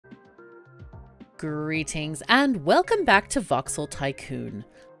Greetings and welcome back to Voxel Tycoon.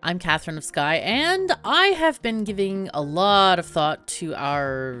 I'm KatherineOfSky and I have been giving a lot of thought to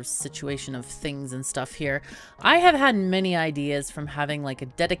our situation of things and stuff here. I have had many ideas, from having like a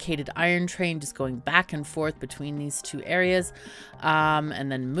dedicated iron train just going back and forth between these two areas,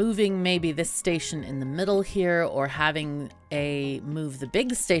 and then moving maybe this station in the middle here, or having move the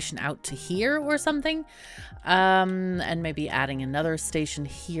big station out to here or something, and maybe adding another station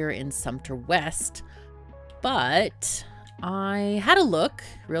here in Sumter West. But I had a look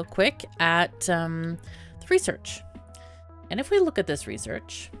real quick at the research. And if we look at this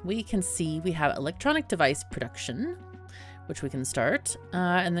research, we can see we have electronic device production, which we can start,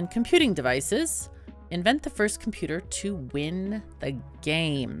 and then computing devices. Invent the first computer to win the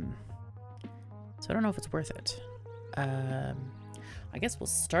game. So I don't know if it's worth it. I guess we'll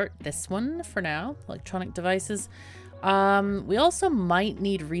start this one for now. Electronic devices. We also might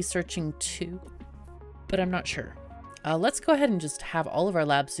need researching too, but I'm not sure. Let's go ahead and just have all of our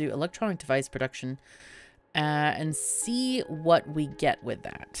labs do electronic device production and see what we get with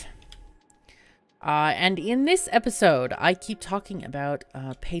that. And in this episode, I keep talking about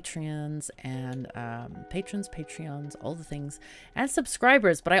Patreons and Patreons, all the things, and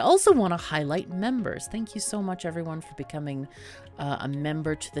subscribers, but I also want to highlight members. Thank you so much, everyone, for becoming a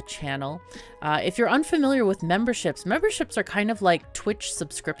member to the channel. If you're unfamiliar with memberships, memberships are kind of like Twitch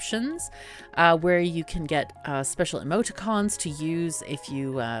subscriptions, where you can get special emoticons to use if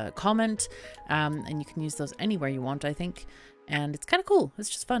you comment, and you can use those anywhere you want, I think. And it's kind of cool. It's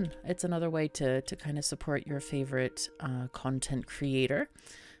just fun. It's another way to kind of support your favorite content creator.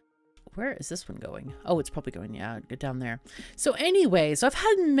 Where is this one going? Oh, it's probably going, yeah, down there. So anyway, so I've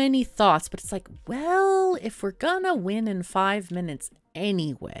had many thoughts, but it's like, well, if we're gonna win in 5 minutes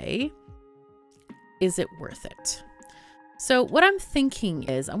anyway, is it worth it? So what I'm thinking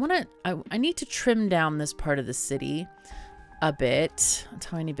is I need to trim down this part of the city a bit, a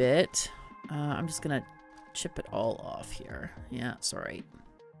tiny bit. I'm just gonna chip it all off here. Yeah, sorry.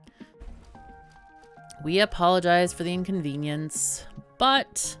 We apologize for the inconvenience,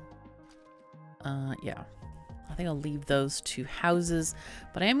 but yeah, I think I'll leave those two houses,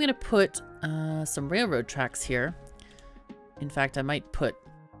 but I am going to put some railroad tracks here. In fact, I might put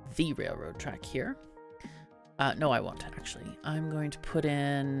the railroad track here. No, I won't actually. I'm going to put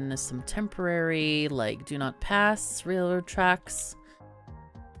in some temporary, like, do not pass railroad tracks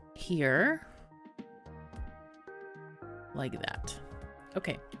here. Like that.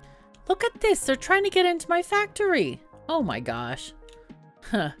 Okay. Look at this. They're trying to get into my factory. Oh my gosh.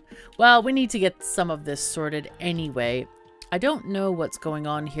 Huh. Well, we need to get some of this sorted anyway. I don't know what's going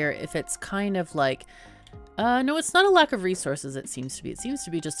on here. If it's kind of like... no, it's not a lack of resources, it seems to be. It seems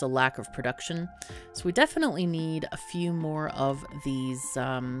to be just a lack of production. So we definitely need a few more of these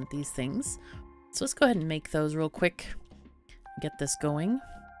things. So let's go ahead and make those real quick. Get this going.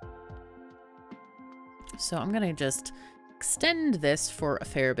 So I'm going to just extend this for a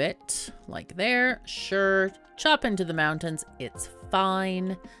fair bit, like there. Sure, chop into the mountains, it's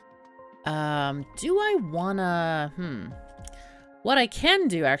fine. Do I wanna, what I can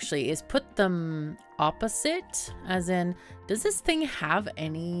do actually is put them opposite, as in, does this thing have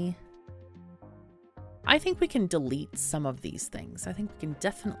any... I think we can delete some of these things. I think we can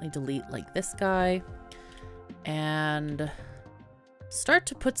definitely delete like this guy and start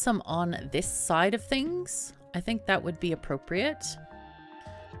to put some on this side of things. I think that would be appropriate.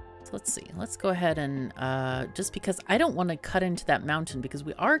 So let's see. Let's go ahead and just because I don't want to cut into that mountain, because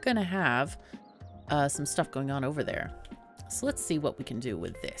we are going to have some stuff going on over there. So let's see what we can do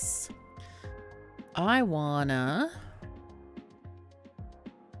with this. We wanna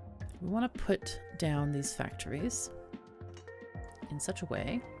put down these factories in such a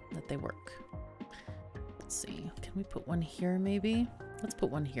way that they work. Let's see. Can we put one here maybe? Let's put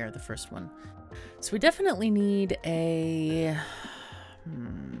one here, the first one. So we definitely need a...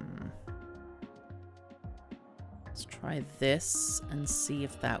 Let's try this and see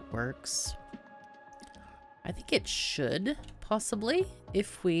if that works. I think it should, possibly,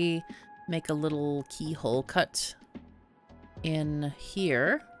 if we make a little keyhole cut in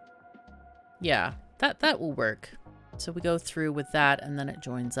here. Yeah, that will work. So we go through with that and then it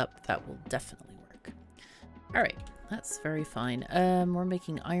joins up. That will definitely work. All right, that's very fine. We're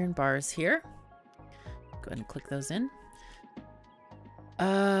making iron bars here. Go ahead and click those in.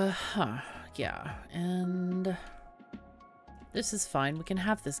 Yeah, and this is fine. We can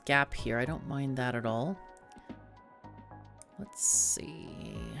have this gap here. I don't mind that at all. Let's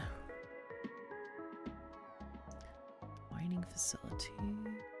see. Mining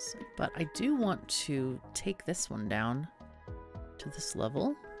facilities. But I do want to take this one down to this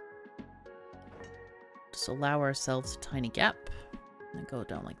level. Just allow ourselves a tiny gap and go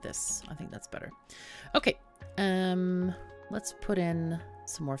down like this. I think that's better. Okay, let's put in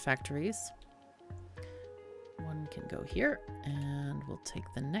some more factories. One can go here, and we'll take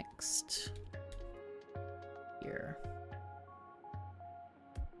the next here.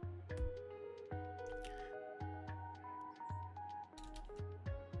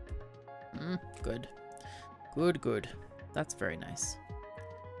 Good. Good, good. That's very nice.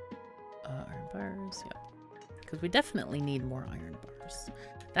 Iron bars, yep. Because we definitely need more iron bars.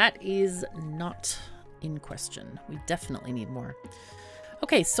 That is not in question. We definitely need more.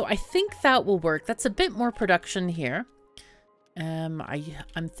 Okay, so I think that will work. That's a bit more production here.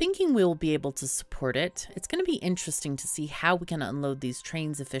 I'm thinking we'll be able to support it. It's going to be interesting to see how we can unload these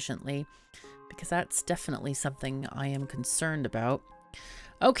trains efficiently, because that's definitely something I am concerned about.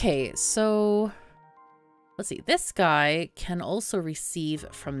 Okay, so let's see. This guy can also receive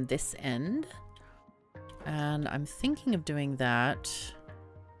from this end. And I'm thinking of doing that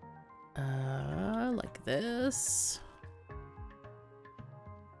like this.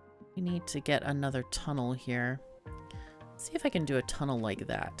 We need to get another tunnel here. See if I can do a tunnel like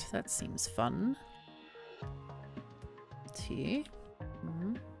that. That seems fun. T.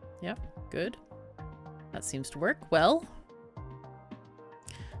 Yep, good. That seems to work well.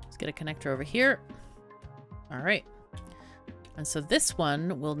 Let's get a connector over here. All right. And so this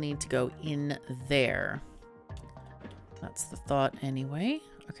one will need to go in there. That's the thought anyway.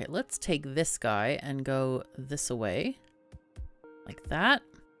 Okay, let's take this guy and go this away. Like that.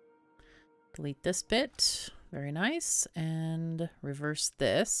 Delete this bit. Very nice. And reverse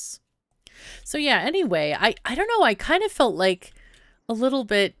this. So yeah, anyway, I don't know. I kind of felt like a little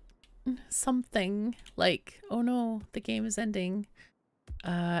bit something like, oh no, the game is ending.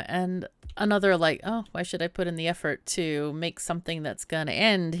 And another like, oh, why should I put in the effort to make something that's going to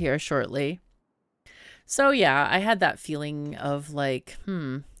end here shortly? So yeah, I had that feeling of like,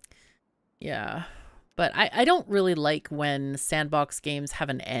 yeah. But I don't really like when sandbox games have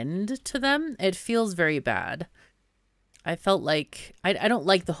an end to them. It feels very bad. I felt like, I don't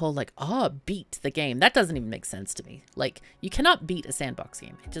like the whole like, beat the game. That doesn't even make sense to me. Like, you cannot beat a sandbox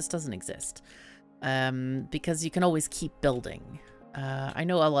game. It just doesn't exist. Because you can always keep building. I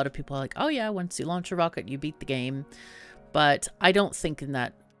know a lot of people are like, oh yeah, once you launch a rocket, you beat the game. But I don't think in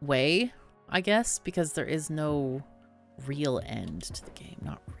that way, I guess, because there is no real end to the game.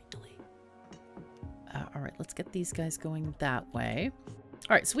 Not really. All right, let's get these guys going that way.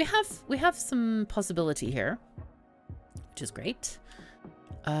 All right, so we have some possibility here, which is great.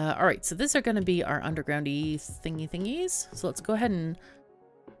 All right, so these are going to be our undergroundy thingies. So let's go ahead and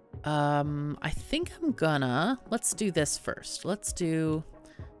I think I'm gonna, let's do this first. Let's do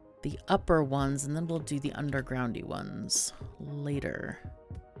the upper ones and then we'll do the undergroundy ones later.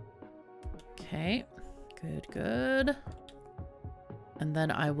 Okay, good, good. And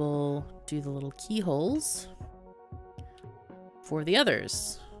then I will do the little keyholes for the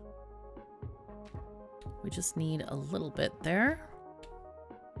others. We just need a little bit there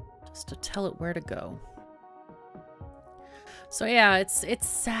just to tell it where to go. So yeah, it's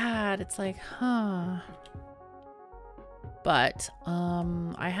sad. It's like, huh. But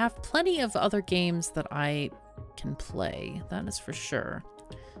I have plenty of other games that I can play. That is for sure.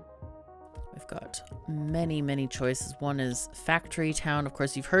 We've got many, many choices. One is Factory Town. Of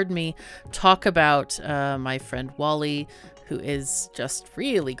course, you've heard me talk about my friend Wally, who is just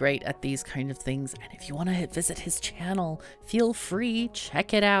really great at these kind of things. And if you want to visit his channel, feel free,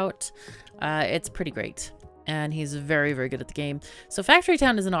 check it out. It's pretty great. And he's very, very good at the game. So Factory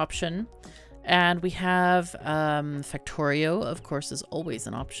Town is an option. And we have Factorio, of course, is always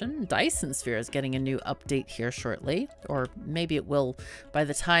an option. Dyson Sphere is getting a new update here shortly. Or maybe it will by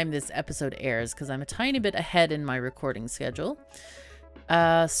the time this episode airs, because I'm a tiny bit ahead in my recording schedule.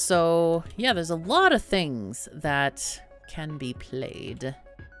 So, yeah, there's a lot of things that can be played.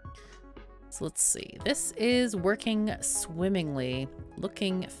 So let's see. This is working swimmingly.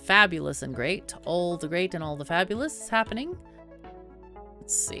 Looking fabulous and great. All the great and all the fabulous is happening.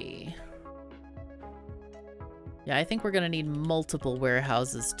 Let's see. Yeah, I think we're going to need multiple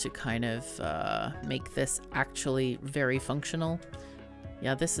warehouses to kind of make this actually very functional.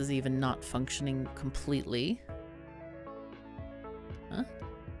 Yeah, this is even not functioning completely. Huh?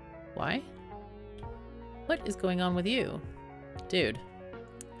 Why? What is going on with you? Dude.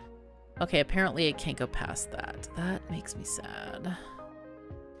 Okay, apparently it can't go past that. That makes me sad.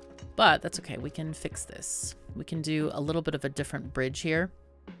 But that's okay. We can fix this. We can do a little bit of a different bridge here.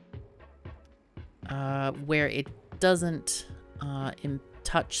 Where it doesn't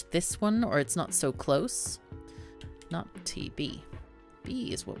touch this one, or it's not so close. Not T, B.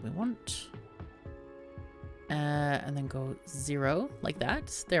 B is what we want. And then go 0 like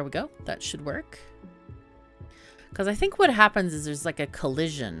that. There we go. That should work. Because I think what happens is there's like a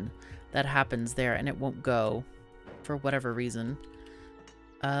collision that happens there and it won't go for whatever reason.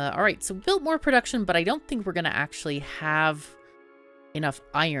 All right, so build more production, but I don't think we're going to actually have enough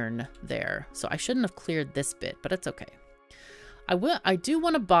iron there. So I shouldn't have cleared this bit, but it's okay. I do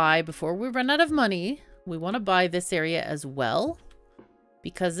want to buy, before we run out of money, we want to buy this area as well.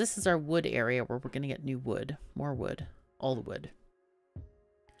 Because this is our wood area where we're going to get new wood. More wood. All the wood.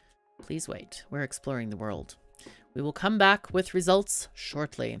 Please wait. We're exploring the world. We will come back with results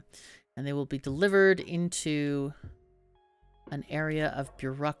shortly. And they will be delivered into an area of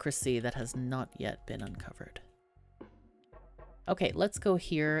bureaucracy that has not yet been uncovered. Okay, let's go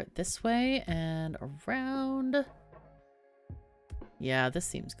here this way and around. Yeah, this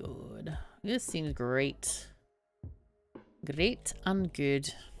seems good. This seems great. Great and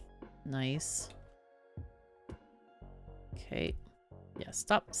good. Nice. Okay. Yeah,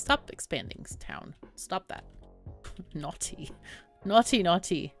 stop expanding town. Stop that. Naughty. Naughty,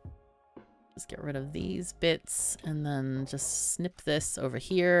 naughty. Just get rid of these bits and then just snip this over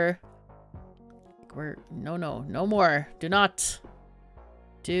here. No more. Do not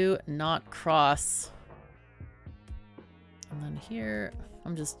cross. And then here,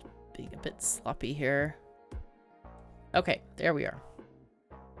 I'm just being a bit sloppy here. Okay, there we are.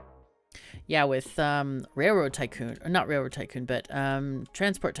 Yeah, with Railroad Tycoon, or not Railroad Tycoon, but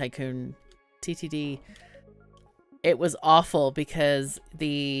Transport Tycoon, TTD, it was awful because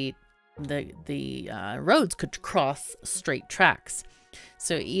the roads could cross straight tracks.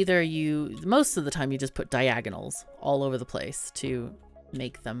 So either most of the time you just put diagonals all over the place to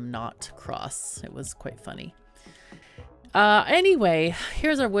make them not cross. It was quite funny. Anyway,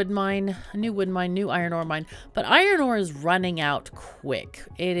 here's our wood mine, a new wood mine, new iron ore mine, but iron ore is running out quick.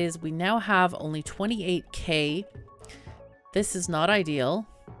 We now have only 28K. This is not ideal.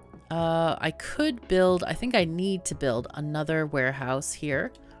 I think I need to build another warehouse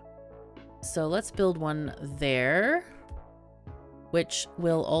here. So let's build one there, which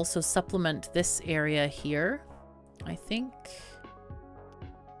will also supplement this area here, I think.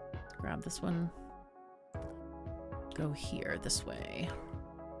 Grab this one. Go here this way.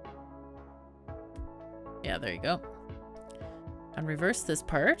 Yeah, there you go. And reverse this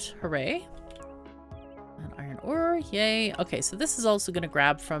part. Hooray. And iron ore. Yay. Okay, so this is also going to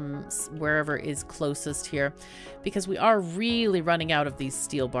grab from wherever is closest here, because we are really running out of these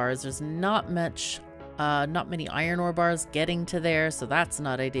steel bars. There's not many iron ore bars getting to there, so that's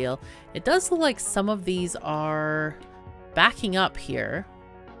not ideal. It does look like some of these are backing up here.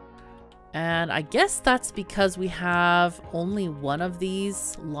 And I guess that's because we have only one of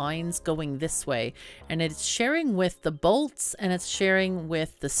these lines going this way. And it's sharing with the bolts and it's sharing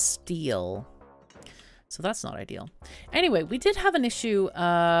with the steel. So that's not ideal. Anyway, we did have an issue.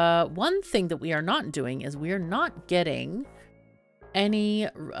 One thing that we are not doing is we are not getting any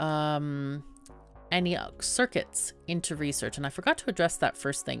circuits into research. And I forgot to address that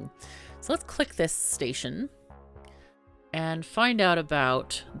first thing. So let's click this station and find out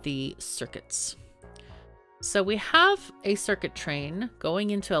about the circuits. So we have a circuit train going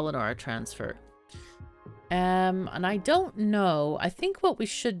into Eleanor transfer. And I don't know. I think what we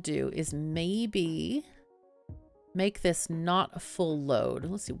should do is maybe make this not a full load.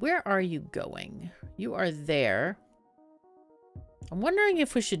 Let's see. Where are you going? You are there. I'm wondering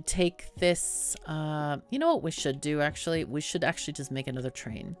if we should take this. You know what we should do, actually? We should actually just make another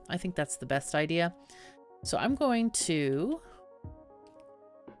train. I think that's the best idea. So I'm going to,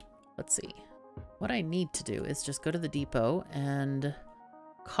 let's see, what I need to do is just go to the depot and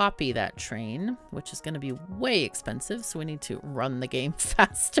copy that train, which is going to be way expensive. So we need to run the game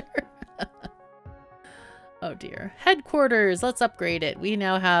faster. Oh dear. Headquarters, let's upgrade it. We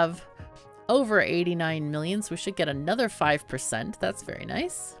now have over 89 million, so we should get another 5%. That's very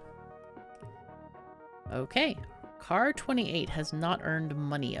nice. Okay. Car 28 has not earned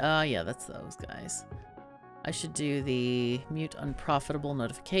money. Yeah, that's those guys. I should do the mute unprofitable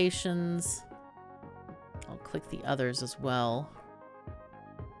notifications. I'll click the others as well.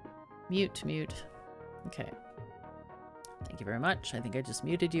 Mute. Okay. Thank you very much. I think I just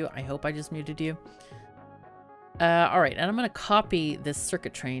muted you. I hope I just muted you. All right, and I'm going to copy this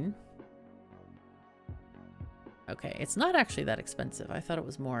circuit train. Okay, it's not actually that expensive. I thought it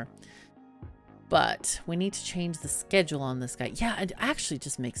was more. But we need to change the schedule on this guy. Yeah, it actually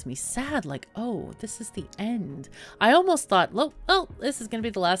just makes me sad. Like, oh, this is the end. I almost thought, well, this is going to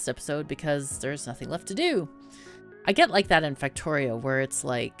be the last episode because there's nothing left to do. I get like that in Factorio where it's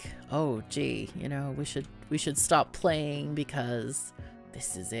like, oh, gee, you know, we should stop playing because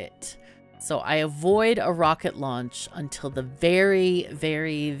this is it. So I avoid a rocket launch until the very,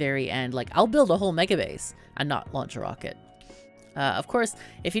 very, very end. Like, I'll build a whole mega base and not launch a rocket. Of course,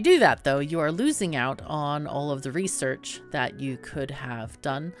 if you do that, though, you are losing out on all of the research that you could have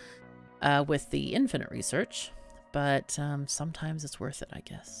done with the infinite research. But sometimes it's worth it, I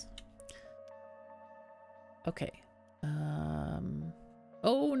guess. Okay.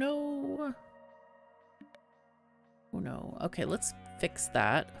 Oh, no. Oh, no. Okay, let's fix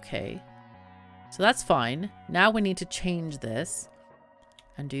that. Okay. So that's fine. Now we need to change this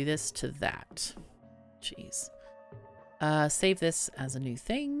and do this to that. Jeez. Save this as a new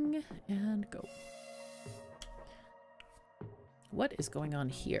thing and go. What is going on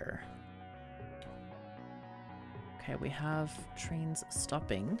here? Okay, we have trains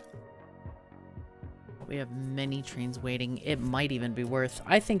stopping. We have many trains waiting. It might even be worth,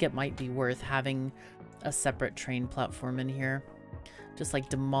 I think it might be worth having a separate train platform in here. Just like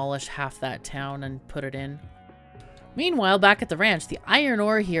demolish half that town and put it in. Meanwhile, back at the ranch, the iron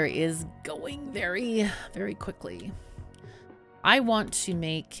ore here is going very, very quickly. I want to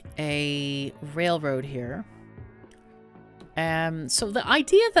make a railroad here. So the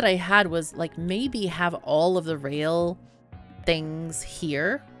idea that I had was like maybe have all of the rail things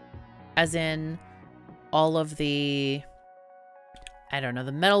here, as in all of the, I don't know,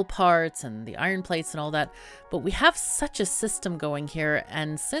 the metal parts and the iron plates and all that. But we have such a system going here,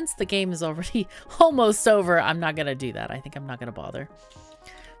 and since the game is already almost over, I'm not going to do that. I think I'm not going to bother.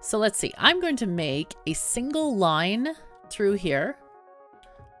 So let's see. I'm going to make a single line through here.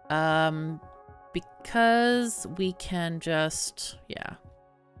 Because we can just, yeah.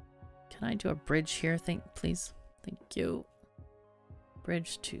 Can I do a bridge here? Please. Thank you.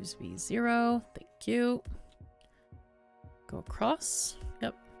 Bridge to B0. Thank you. Go across.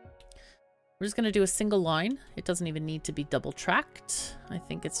 Yep. We're just going to do a single line. It doesn't even need to be double tracked. I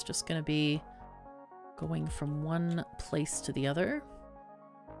think it's just going to be going from one place to the other.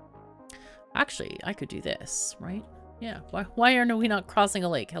 Actually, I could do this, right? Yeah. Why are we not crossing a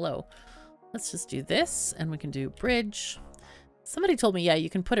lake? Hello. Let's just do this, and we can do bridge. Somebody told me, yeah, you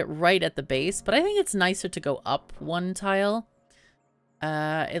can put it right at the base, but I think it's nicer to go up one tile.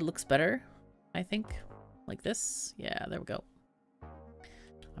 It looks better, I think. Like this. Yeah, there we go.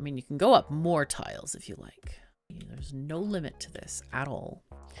 I mean, you can go up more tiles if you like. There's no limit to this at all.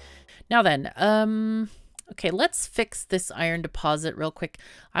 Now then, okay, let's fix this iron deposit real quick.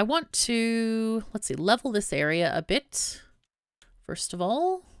 I want to, let's see, level this area a bit. First of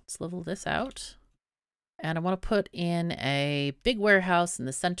all, let's level this out. And I want to put in a big warehouse in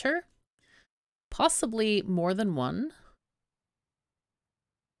the center. Possibly more than one.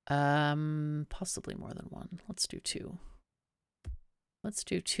 Possibly more than one. Let's do two. Let's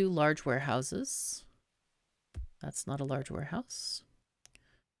do 2 large warehouses. That's not a large warehouse.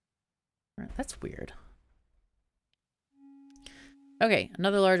 All right, that's weird. Okay,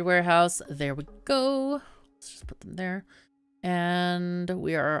 another large warehouse. There we go. Let's just put them there. And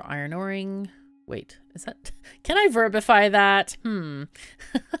we are iron oring. Wait, is that... Can I verbify that? I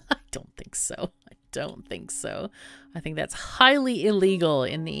don't think so. I don't think so. I think that's highly illegal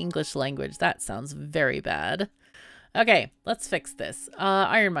in the English language. That sounds very bad. Okay, let's fix this.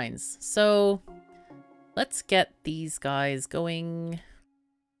 Iron mines. So let's get these guys going.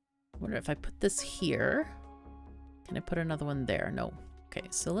 I wonder if I put this here. Can I put another one there? No. Okay,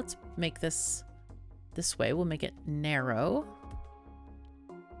 so let's make this way. We'll make it narrow.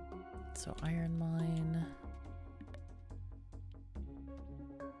 So iron mine.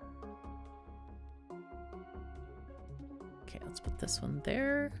 Okay, let's put this one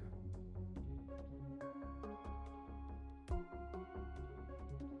there.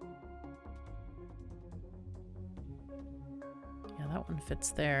 Yeah, that one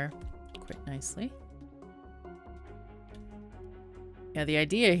fits there quite nicely. Yeah, the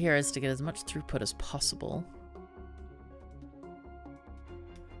idea here is to get as much throughput as possible.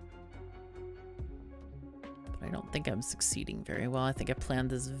 But I don't think I'm succeeding very well. I think I planned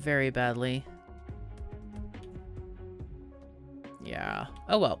this very badly. Yeah.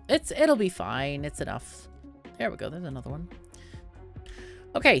 Oh well, it'll be fine. It's enough. There we go. There's another one.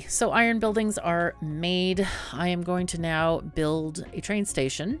 Okay, so iron buildings are made. I am going to now build a train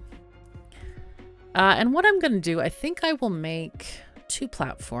station. And what I'm going to do, I think I will make 2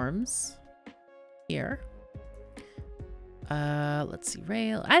 platforms here. Let's see,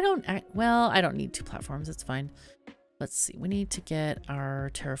 rail. I don't need 2 platforms. It's fine. Let's see. We need to get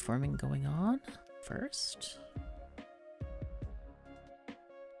our terraforming going on first.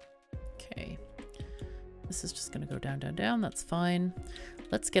 Okay. This is just going to go down, down, down. That's fine.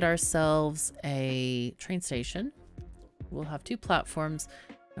 Let's get ourselves a train station. We'll have 2 platforms.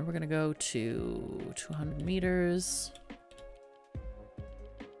 And we're going to go to 200 meters.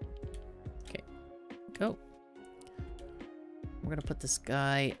 Okay, go. We're going to put this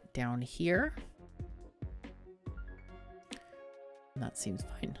guy down here. And that seems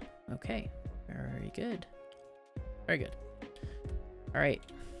fine. Okay, very good. Very good. All right.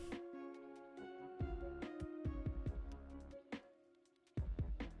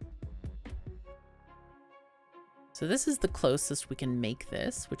 So this is the closest we can make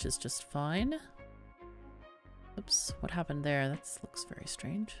this, which is just fine. Oops, what happened there? That looks very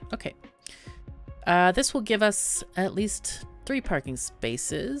strange. Okay. This will give us at least 3 parking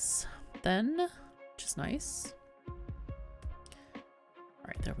spaces then, which is nice. All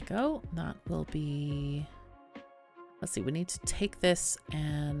right, there we go. That will be... Let's see, we need to take this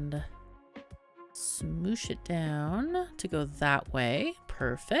and smoosh it down to go that way.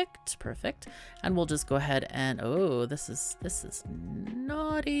 Perfect, perfect. And we'll just go ahead and... Oh, this is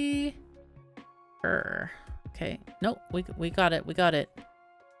naughty. Okay. Nope, we got it. We got it.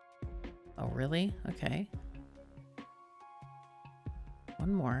 Oh, really? Okay.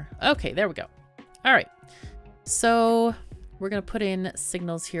 One more. Okay, there we go. All right. So we're going to put in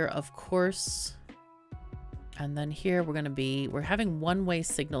signals here, of course. And then here we're having one-way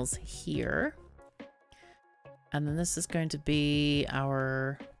signals here. And then this is going to be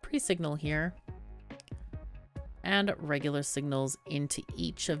our pre-signal here. And regular signals into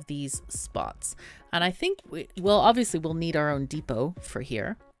each of these spots. And I think obviously we'll need our own depot for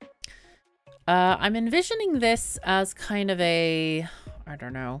here. I'm envisioning this as kind of a, I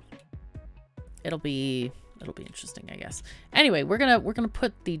don't know. It'll be interesting, I guess. Anyway, we're gonna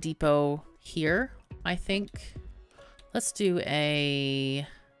put the depot here, I think. Let's do a...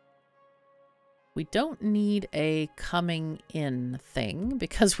 We don't need a coming in thing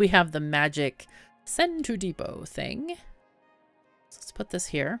because we have the magic send to depot thing. So let's put this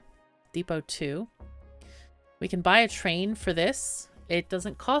here. Depot 2. We can buy a train for this. It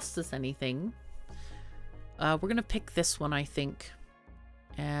doesn't cost us anything. We're going to pick this one, I think.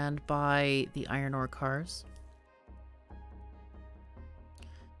 And buy the iron ore cars.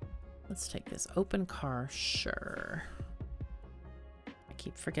 Let's take this open car. Sure. I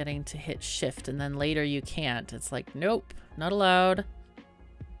keep forgetting to hit shift and then later you can't. It's like, nope, not allowed.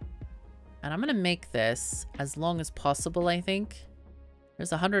 And I'm going to make this as long as possible, I think.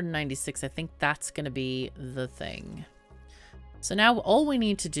 There's 196. I think that's going to be the thing. So now all we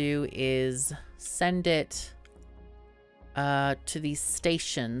need to do is send it to these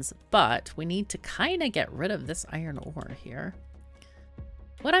stations, but we need to kind of get rid of this iron ore here.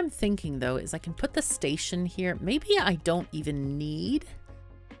 What I'm thinking, though, is I can put the station here. Maybe I don't even need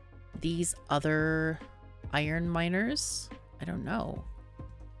these other iron miners. I don't know.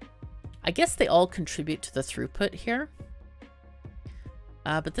 I guess they all contribute to the throughput here.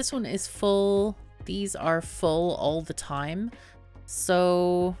 But this one is full. These are full all the time.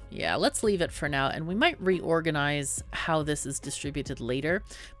 So yeah, let's leave it for now. And we might reorganize how this is distributed later.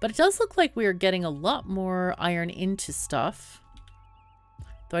 But it does look like we are getting a lot more iron into stuff.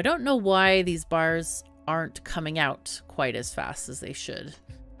 Though I don't know why these bars aren't coming out quite as fast as they should.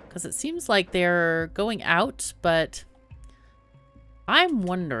 Because it seems like they're going out, but I'm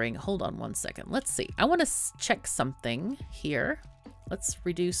wondering, hold on one second. Let's see. I want to check something here. Let's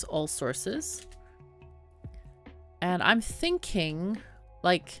reduce all sources. And I'm thinking,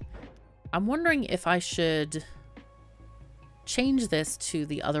 like, I'm wondering if I should change this to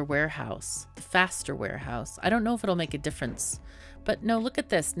the other warehouse, the faster warehouse. I don't know if it'll make a difference. But no, look at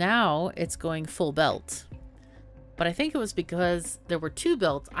this. Now it's going full belt. But I think it was because there were 2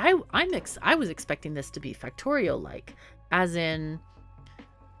 belts. I was expecting this to be Factorio-like, as in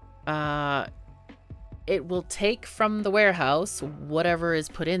it will take from the warehouse whatever is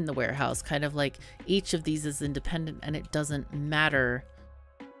put in the warehouse, kind of like each of these is independent and it doesn't matter.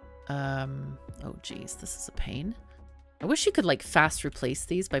 Oh geez, this is a pain. I wish you could like fast replace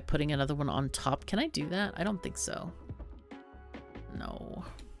these by putting another one on top. Can I do that? I don't think so. No.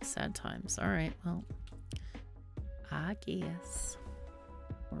 Sad times. All right, well, I guess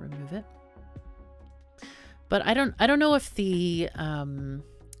we'll remove it. But I don't know if the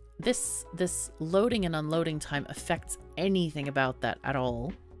this loading and unloading time affects anything about that at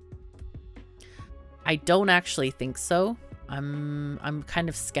all. I don't actually think so. I'm kind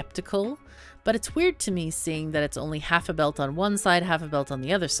of skeptical, but it's weird to me seeing that it's only half a belt on one side, half a belt on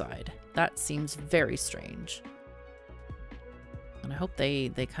the other side. That seems very strange. And I hope they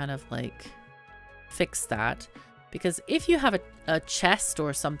kind of like fix that, because if you have a chest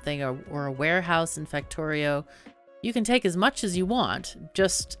or something or a warehouse in Factorio, you can take as much as you want.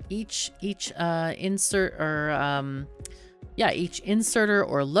 Just each insert or Yeah, each inserter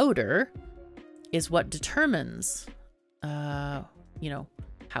or loader is what determines, you know,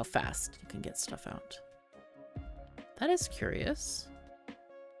 how fast you can get stuff out. That is curious.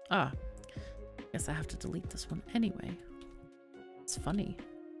 Ah, I guess I have to delete this one anyway. It's funny.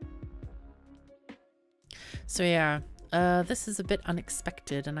 So yeah, this is a bit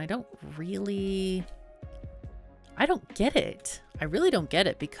unexpected, and I don't get it. I really don't get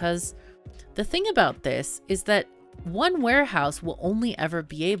it, because the thing about this is that one warehouse will only ever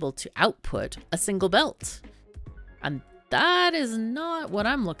be able to output a single belt. And that is not what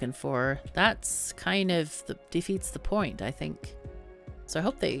I'm looking for. That's kind of defeats the point, I think. So I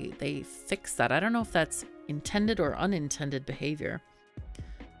hope they fix that. I don't know if that's intended or unintended behavior.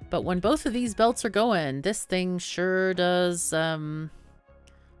 But when both of these belts are going, this thing sure does, yeah,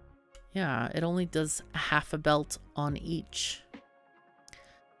 it only does half a belt on each.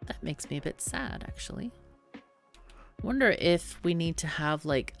 That makes me a bit sad, actually. Wonder if we need to have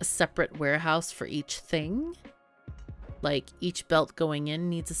like a separate warehouse for each thing. Like each belt going in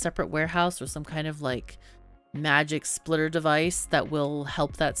needs a separate warehouse, or some kind of like magic splitter device that will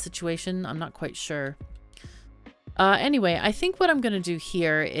help that situation. I'm not quite sure. Anyway, I think what I'm going to do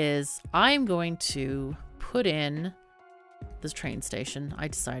here is I'm going to put in this train station. I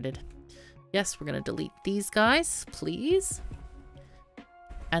decided. Yes, we're going to delete these guys, please.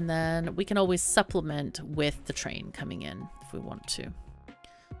 And then we can always supplement with the train coming in if we want to.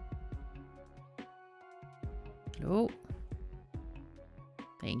 Oh.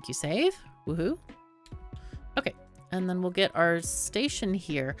 Thank you, save. Woohoo. Okay, and then we'll get our station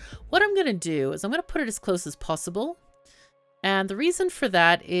here. What I'm going to do is I'm going to put it as close as possible. And the reason for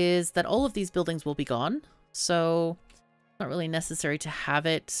that is that all of these buildings will be gone. So it's not really necessary to have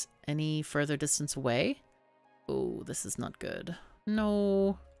it any further distance away. Oh, this is not good.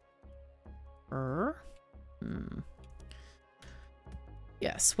 No.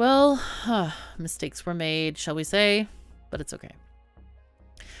 Yes, well, mistakes were made, shall we say, but it's okay.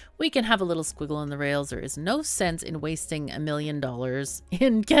 We can have a little squiggle in the rails. There is no sense in wasting $1 million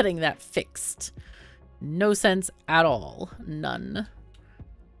in getting that fixed. No sense at all. None.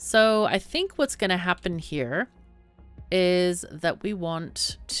 So I think what's going to happen here is that we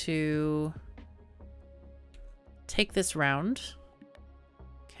want to take this round.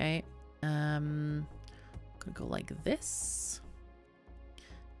 Okay. I'm gonna go like this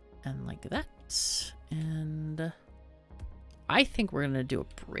and like that, and I think we're gonna do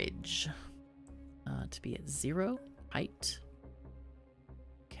a bridge to be at 0 height.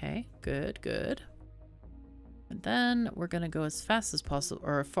 Okay, good, good. And then we're gonna go as fast as possible,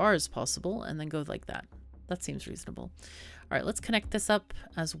 or as far as possible, and then go like that. That seems reasonable. All right, let's connect this up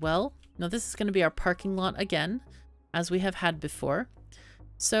as well. Now this is gonna be our parking lot again, as we have had before.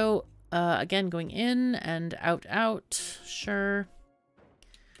 So again, going in and out, sure.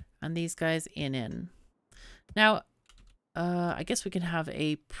 And these guys in. Now, I guess we can have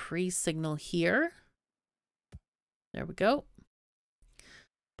a pre-signal here. There we go.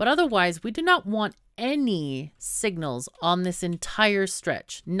 But otherwise, we do not want any signals on this entire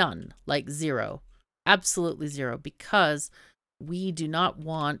stretch. None, like 0. Absolutely 0, because we do not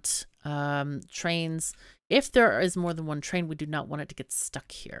want trains. If there is more than one train, we do not want it to get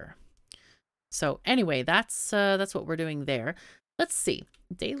stuck here. So anyway, that's what we're doing there. Let's see.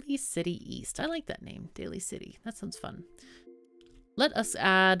 Daly City East. I like that name. Daly City. That sounds fun. Let us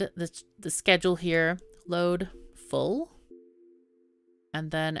add the schedule here. Load full.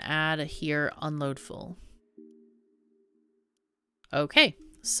 And then add here unload full. Okay.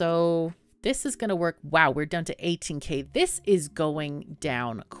 So this is going to work. Wow, we're down to 18K. This is going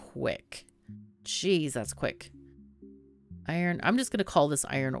down quick. Jeez, that's quick. Iron. I'm just going to call this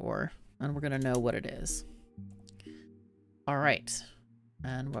iron ore. And we're going to know what it is. All right.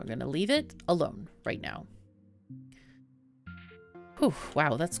 And we're going to leave it alone right now. Whew,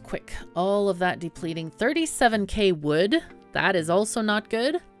 wow, that's quick. All of that depleting. 37K wood. That is also not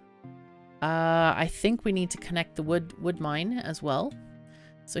good. I think we need to connect the wood mine as well.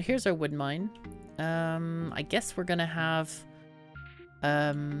 So here's our wood mine. I guess we're going to have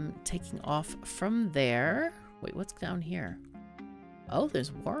taking off from there. Wait, what's down here? Oh,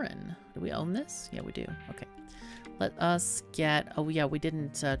 there's Warren. Do we own this? Yeah, we do. Okay. Let us get... Oh, yeah, we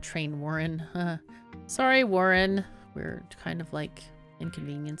didn't train Warren. Sorry, Warren. We're kind of like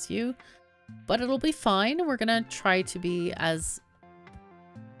inconvenience you. But it'll be fine. We're going to try to be as...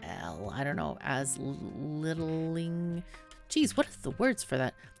 I don't know. As littling... Geez, what is the words for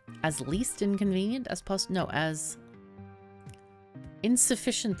that? As least inconvenient as possible? No, as...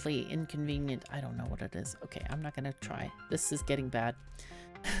 insufficiently inconvenient. I don't know what it is. Okay, I'm not gonna try. This is getting bad.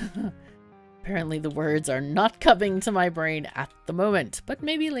 Apparently the words are not coming to my brain at the moment, but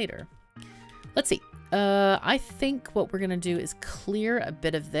maybe later. Let's see. I think what we're going to do is clear a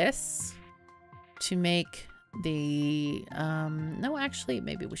bit of this to make the... no, actually,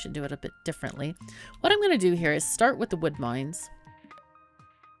 maybe we should do it a bit differently. What I'm going to do here is start with the wood mines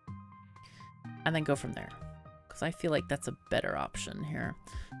and then go from there, because I feel like that's a better option here.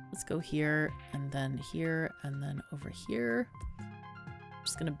 Let's go here and then over here. I'm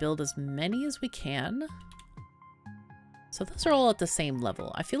just going to build as many as we can. So those are all at the same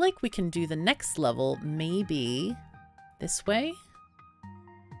level. I feel like we can do the next level maybe this way.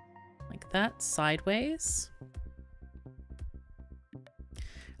 Like that, sideways.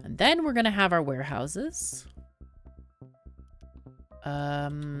 And then we're going to have our warehouses.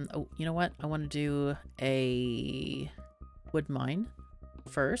 Oh, you know what? I want to do a wood mine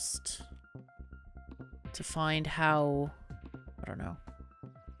first to find how, I don't know,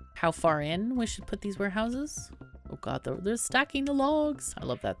 how far in we should put these warehouses. Oh god, they're stacking the logs. I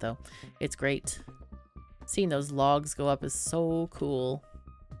love that though. It's great. Seeing those logs go up is so cool.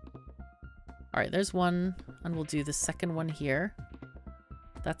 Alright, there's one, and we'll do the second one here.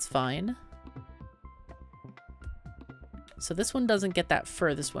 That's fine. So this one doesn't get that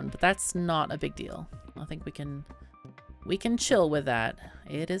furthest one, but that's not a big deal. I think we can chill with that.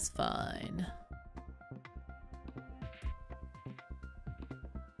 It is fine.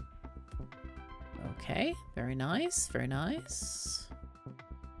 Okay, very nice, very nice.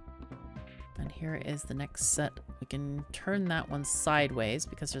 And here is the next set. We can turn that one sideways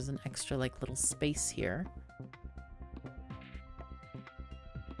because there's an extra like little space here.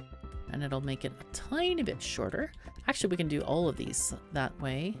 And it'll make it a tiny bit shorter. Actually, we can do all of these that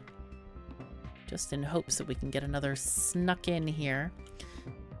way, just in hopes that we can get another snuck in here.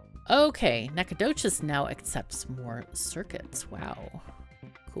 Okay, Nacogdoches now accepts more circuits. Wow,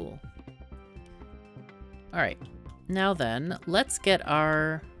 cool. All right, now then, let's get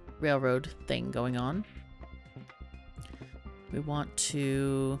our railroad thing going on. We want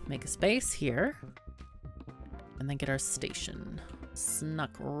to make a space here and then get our station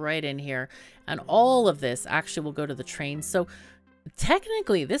snuck right in here. And all of this actually will go to the train. So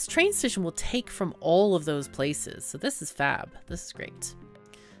technically, this train station will take from all of those places. So this is fab. This is great.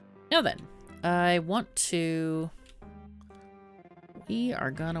 Now then, I want to... We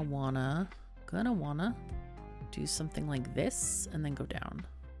are gonna wanna do something like this and then go down.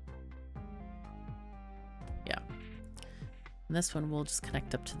 Yeah. And this one will just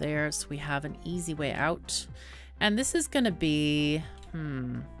connect up to there so we have an easy way out. And this is gonna be,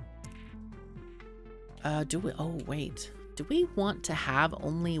 oh wait. Do we want to have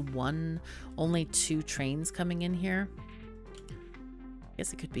only two trains coming in here? I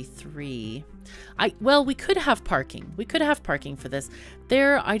guess it could be 3. Well, we could have parking. We could have parking for this.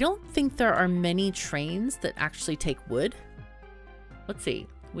 I don't think there are many trains that actually take wood. Let's see.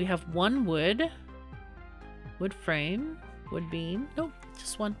 We have one wood frame, wood beam. Nope,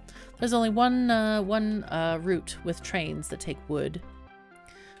 just one. There's only one route with trains that take wood.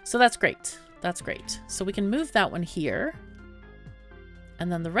 So that's great. That's great. So we can move that one here.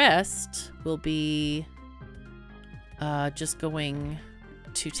 And then the rest will be just going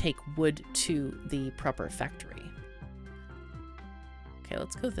to take wood to the proper factory. Okay,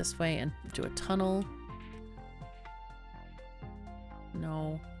 let's go this way and do a tunnel.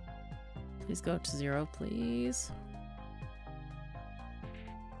 No. Please go to 0, please.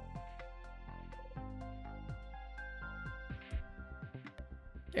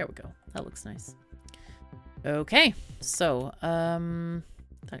 There we go. That looks nice. Okay, so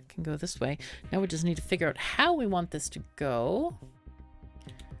that can go this way. Now we just need to figure out how we want this to go.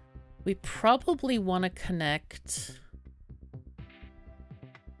 We probably want to connect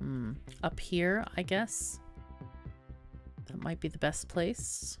up here, I guess. That might be the best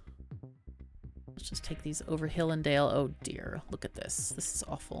place. Let's just take these over hill and dale. Oh dear, look at this. This is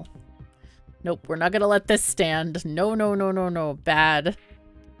awful. Nope, we're not going to let this stand. No, no, no, no, no. Bad.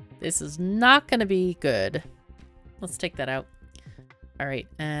 This is not going to be good. Let's take that out. All right,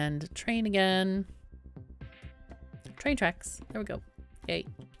 and train again. Train tracks. There we go. Yay.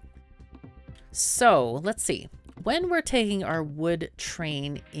 So, let's see. When we're taking our wood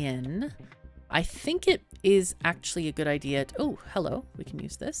train in, I think it is actually a good idea to... Oh, hello. We can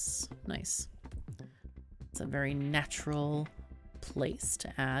use this. Nice. It's a very natural place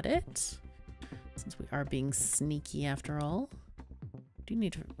to add it, since we are being sneaky after all. Do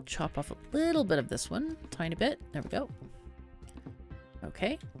need to chop off a little bit of this one. Tiny bit. There we go.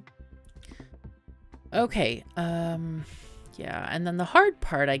 Okay. Okay. Yeah, and then the hard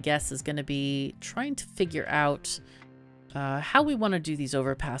part, I guess, is going to be trying to figure out how we want to do these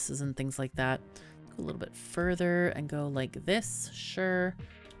overpasses and things like that. Go a little bit further and go like this, sure,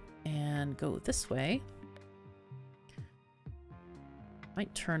 and go this way.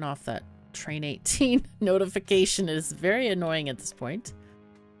 Might turn off that train 18 notification. It is very annoying at this point.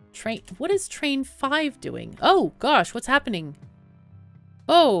 What is train 5 doing? Oh gosh, what's happening?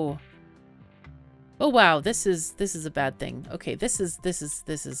 Oh wow, this is a bad thing. Okay, this is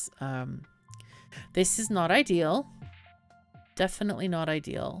not ideal. Definitely not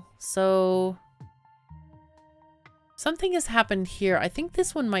ideal. So something has happened here. I think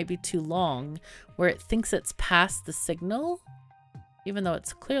this one might be too long, where it thinks it's past the signal, even though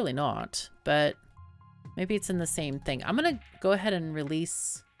it's clearly not, but maybe it's in the same thing. I'm gonna go ahead and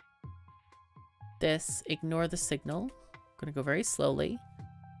release this, ignore the signal. I'm gonna go very slowly.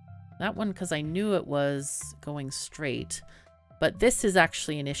 That one, because I knew it was going straight, but this is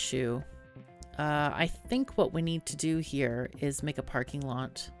actually an issue. I think what we need to do here is make a parking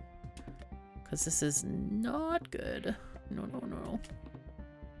lot, because this is not good. No. All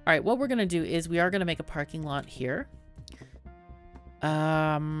right, what we're gonna do is we are gonna make a parking lot here.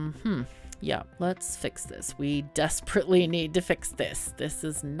 Yeah, let's fix this. We desperately need to fix this. This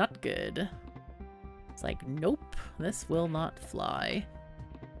is not good. It's like, nope, this will not fly.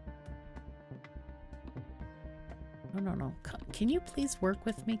 No. Can you please work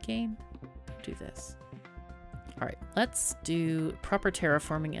with me, game? Do this. All right, let's do proper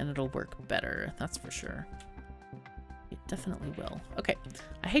terraforming and it'll work better. That's for sure. It definitely will. Okay,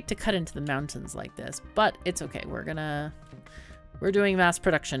 I hate to cut into the mountains like this, but it's okay. We're doing mass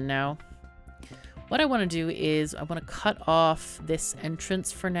production now. What I want to do is I want to cut off this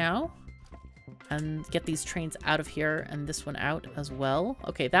entrance for now and get these trains out of here and this one out as well.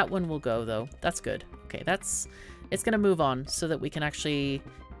 Okay, that one will go though. That's good. Okay, it's going to move on so that we can actually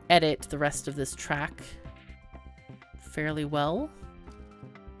edit the rest of this track fairly well.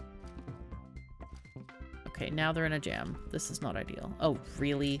 Okay, now they're in a jam. This is not ideal. Oh,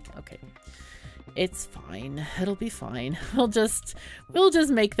 really? Okay. It's fine. It'll be fine. We'll just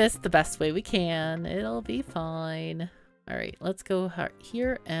make this the best way we can. It'll be fine. All right, let's go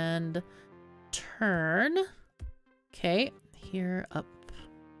here and turn. Okay, here, up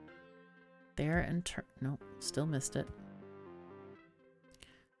there and turn. No, still missed it.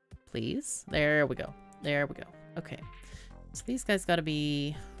 Please. There we go. There we go. Okay. So these guys got to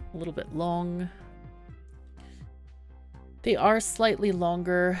be a little bit long. They are slightly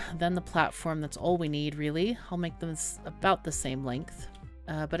longer than the platform. That's all we need, really. I'll make them about the same length,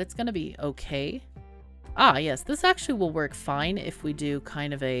 but it's going to be okay. Ah, yes, this actually will work fine if we do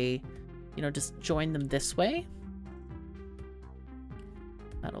kind of a, just join them this way.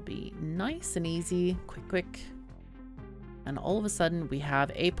 That'll be nice and easy, quick. And all of a sudden we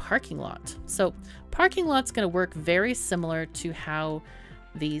have a parking lot. So parking lot's going to work very similar to how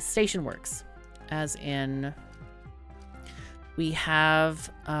the station works, as in we have,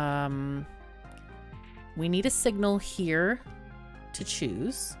 we need a signal here to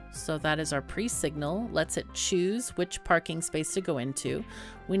choose. So that is our pre-signal. Lets it choose which parking space to go into.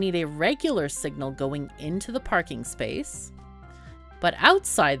 We need a regular signal going into the parking space. But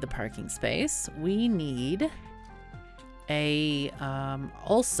outside the parking space, we need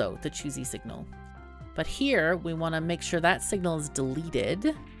also the choosy signal. But here we want to make sure that signal is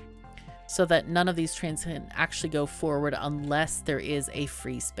deleted so that none of these trains can actually go forward unless there is a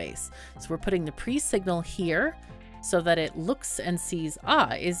free space. So we're putting the pre-signal here so that it looks and sees,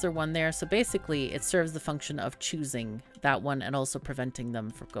 is there one there? So basically it serves the function of choosing that one and also preventing them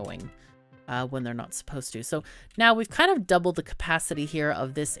from going when they're not supposed to. So now we've kind of doubled the capacity here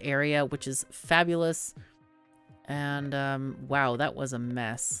of this area, which is fabulous. And wow, that was a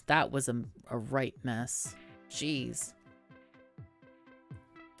mess. That was a right mess. Jeez.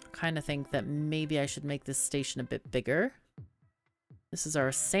 I kind of think that maybe I should make this station a bit bigger. This is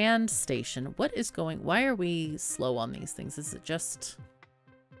our sand station. What is why are we slow on these things? Is it just...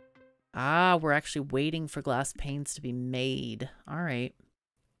 we're actually waiting for glass panes to be made. All right.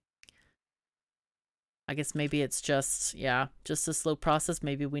 I guess maybe it's just, just a slow process.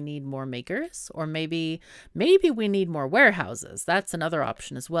 Maybe we need more makers, or maybe we need more warehouses. That's another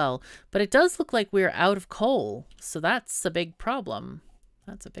option as well. But it does look like we're out of coal. So that's a big problem.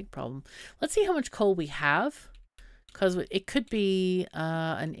 That's a big problem. Let's see how much coal we have, because it could be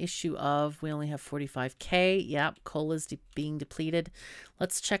an issue of we only have 45K. Yep, coal is being depleted.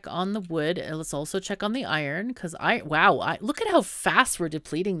 Let's check on the wood, and let's also check on the iron, because look at how fast we're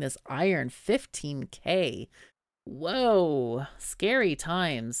depleting this iron. 15K. Whoa, scary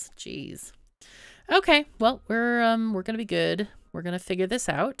times. Jeez. Okay, well, we're gonna be good. We're gonna figure this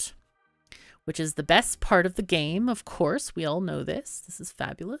out. which is the best part of the game, of course. We all know this. This is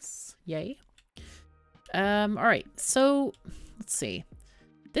fabulous. Yay. All right, so let's see.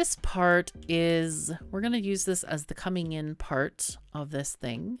 This part is, we're going to use this as the coming in part of this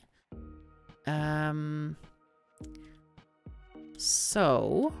thing.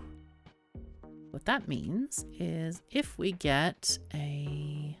 So what that means is if we get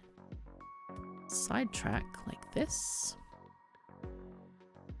a sidetrack like this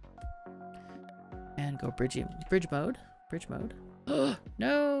and go bridge mode. Oh,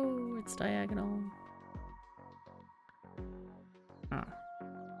 no, it's diagonal. Ah.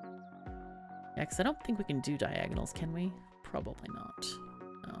 Yeah, because I don't think we can do diagonals, can we? Probably not.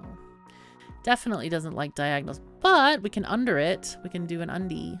 No. Definitely doesn't like diagonals, but we can under it. We can do an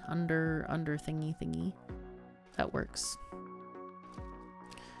under thingy. That works.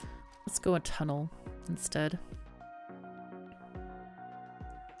 Let's go a tunnel instead.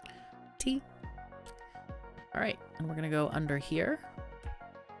 T. All right, and we're gonna go under here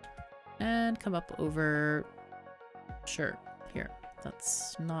and come up over, sure, here.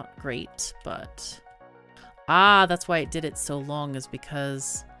 That's not great, but that's why it did it so long, is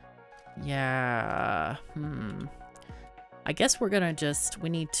because, yeah, I guess we're gonna we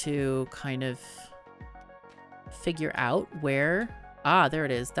need to kind of figure out where, there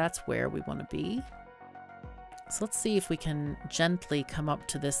it is. That's where we want to be. So let's see if we can gently come up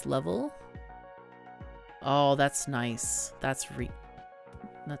to this level. Oh, that's nice. That's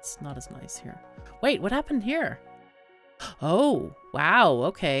not as nice here. Wait, what happened here? Oh, wow.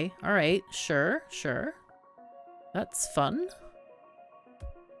 Okay. All right. Sure. That's fun.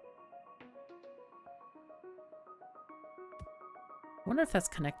 I wonder if that's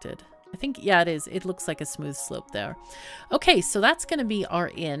connected. I think, yeah, it is. It looks like a smooth slope there. Okay, so that's going to be our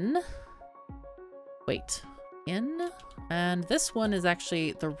in. Wait. In. And this one is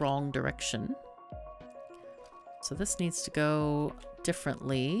actually the wrong direction. So this needs to go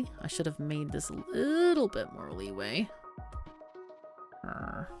differently. I should have made this a little bit more leeway.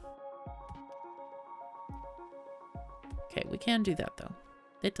 Okay, we can do that though.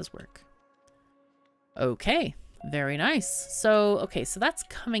 It does work. Okay, very nice. So, okay, so that's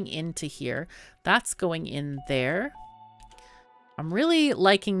coming into here. That's going in there. I'm really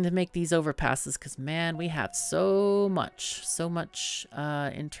liking to make these overpasses because, man, we have so much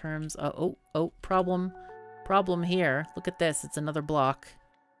in terms of, problem here. Look at this. It's another block.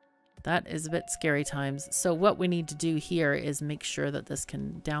 That is a bit scary times. So what we need to do here is make sure that this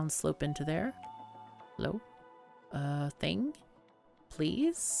can downslope into there. Hello? Thing?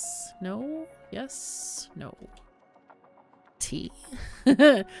 Please? No? Yes? No. T?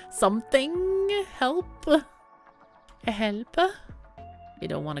 Something? Help? Help? You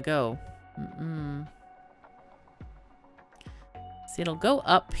don't want to go. See, it'll go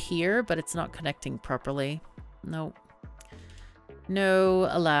up here, but it's not connecting properly. No. No,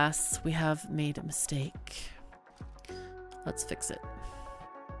 alas, we have made a mistake. Let's fix it.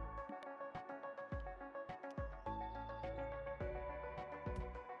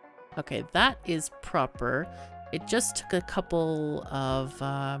 Okay, that is proper. It just took a couple of,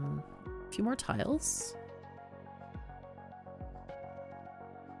 few more tiles.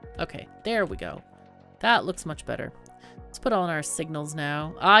 Okay, there we go. That looks much better. Let's put on our signals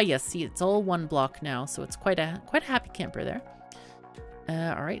now. Ah, yes, see, it's all one block now, so it's quite a happy camper there.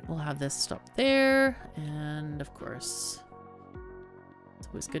 All right, we'll have this stop there, and of course, it's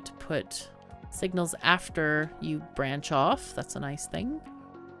always good to put signals after you branch off. That's a nice thing.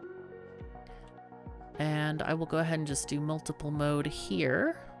 And I will go ahead and just do multiple mode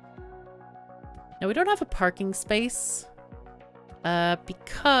here. Now, we don't have a parking space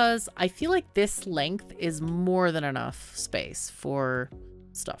because I feel like this length is more than enough space for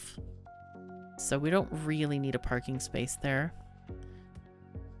stuff. So we don't really need a parking space there.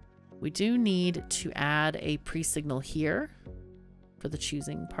 We do need to add a pre-signal here for the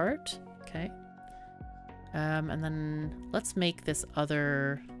choosing part. Okay. And then let's make this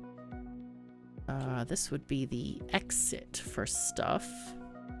other... this would be the exit for stuff.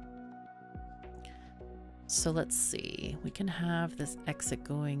 So let's see. We can have this exit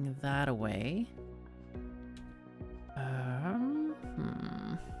going that away.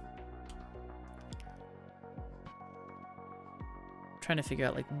 Trying to figure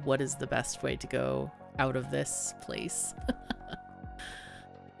out like what is the best way to go out of this place.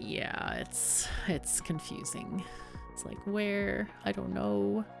 Yeah, it's confusing. It's like, where? I don't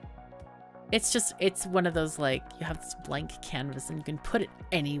know. It's just, it's one of those, like, you have this blank canvas and you can put it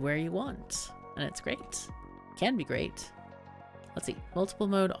anywhere you want. And it's great. Can be great. Let's see. Multiple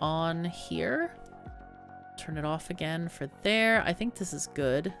mode on here. turn it off again for there. I think this is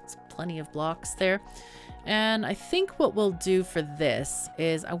good. It's plenty of blocks there. And I think what we'll do for this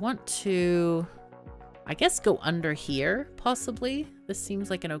is I want to, I guess, go under here, possibly. This seems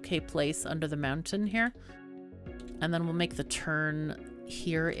like an okay place under the mountain here. And then we'll make the turn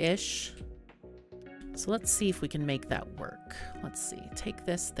here-ish. So let's see if we can make that work. Let's see. Take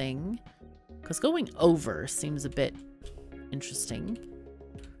this thing. Because going over seems a bit interesting.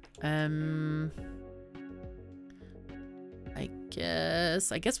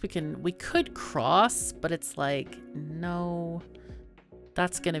 I guess we could cross, but it's like, no,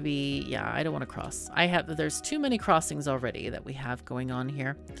 that's gonna be, yeah, I don't want to cross. There's too many crossings already that we have going on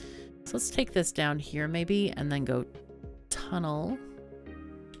here. So let's take this down here maybe, and then go tunnel.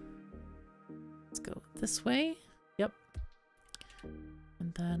 Let's go this way. Yep.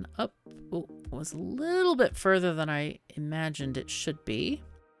 And then up. Oh, it was a little bit further than I imagined it should be.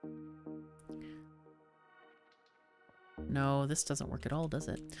 No, this doesn't work at all, does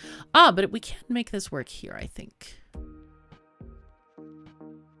it? Ah, but we can make this work here, I think.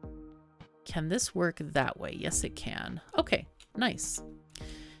 Can this work that way? Yes, it can. Okay, nice.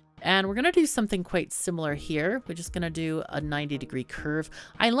 And we're going to do something quite similar here. We're just going to do a 90-degree curve.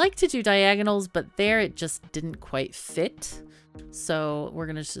 I like to do diagonals, but there it just didn't quite fit. So we're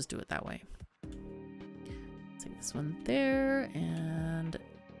going to just do it that way. Take this one there, and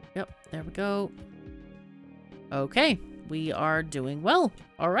yep, there we go. Okay, we are doing well.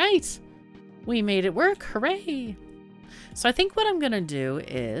 All right, we made it work. Hooray! So I think what I'm going to do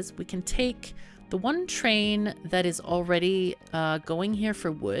is we can take the one train that is already going here for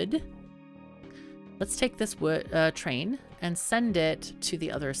wood. Let's take this train and send it to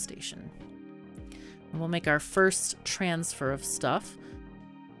the other station. And we'll make our first transfer of stuff.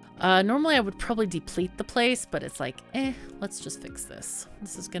 Normally I would probably deplete the place, but it's like, let's just fix this.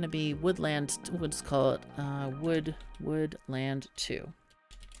 This is going to be Woodland, we'll just call it Woodland 2.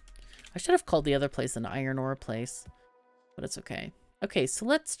 I should have called the other place an iron ore place, but it's okay. Okay, so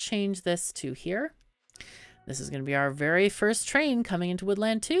let's change this to here. This is going to be our very first train coming into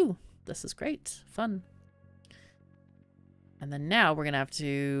Woodland 2. This is great. Fun. And then now we're going to have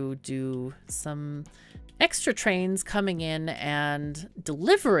to do some extra trains coming in and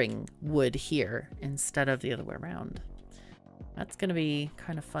delivering wood here instead of the other way around. That's going to be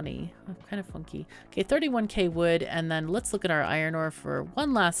kind of funny, kind of funky. Okay, 31K wood, and then let's look at our iron ore for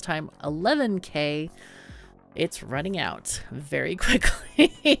one last time. 11K. It's running out very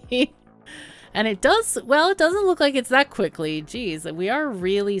quickly. And it does, well, it doesn't look like it's that quickly. Geez, we are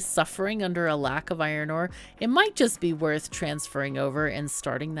really suffering under a lack of iron ore. It might just be worth transferring over and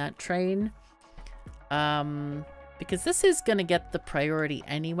starting that train. Because this is going to get the priority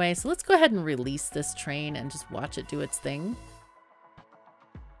anyway. So let's go ahead and release this train and just watch it do its thing.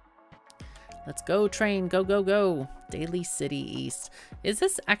 Let's go, train. Go, go, go. Daly City East. Is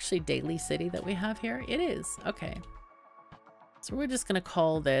this actually Daly City that we have here? It is. Okay. So we're just going to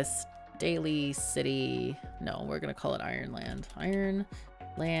call this Daly City. No, we're going to call it Ironland.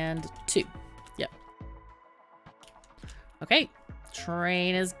 Ironland 2. Yep. Okay.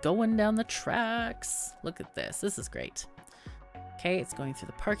 Train is going down the tracks. Look at this. This is great. Okay, it's going through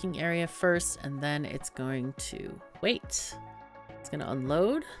the parking area first, and then it's going to wait. It's going to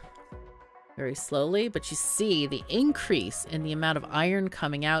unload very slowly, but you see the increase in the amount of iron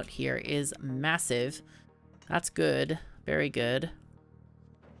coming out here is massive. That's good. Very good.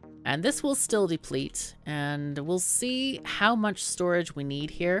 And this will still deplete, and we'll see how much storage we need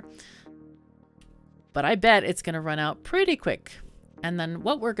here. But I bet it's going to run out pretty quick. And then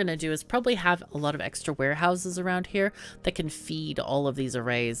what we're going to do is probably have a lot of extra warehouses around here that can feed all of these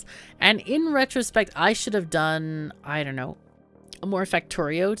arrays. And in retrospect, I should have done, I don't know, a more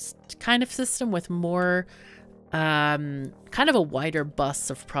Factorio kind of system with more, kind of a wider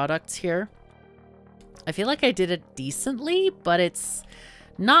bus of products here. I feel like I did it decently, but it's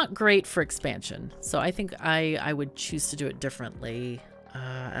not great for expansion. So I think I would choose to do it differently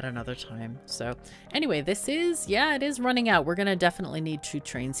at another time. So anyway, this is, yeah, it is running out. We're going to definitely need 2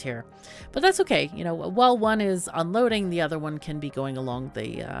 trains here, but that's okay. You know, while one is unloading, the other one can be going along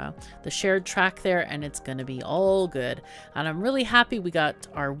the shared track there, and it's going to be all good. And I'm really happy we got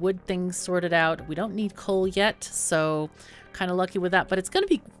our wood things sorted out. We don't need coal yet, so kind of lucky with that, but it's going to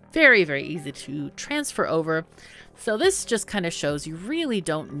be very, very easy to transfer over. So this just kind of shows you really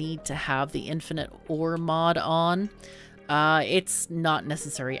don't need to have the infinite ore mod on. It's not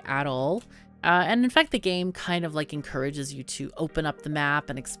necessary at all. And in fact, the game kind of like encourages you to open up the map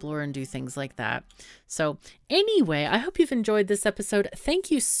and explore and do things like that. So anyway, I hope you've enjoyed this episode. Thank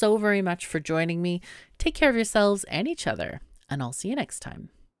you so very much for joining me. Take care of yourselves and each other, and I'll see you next time.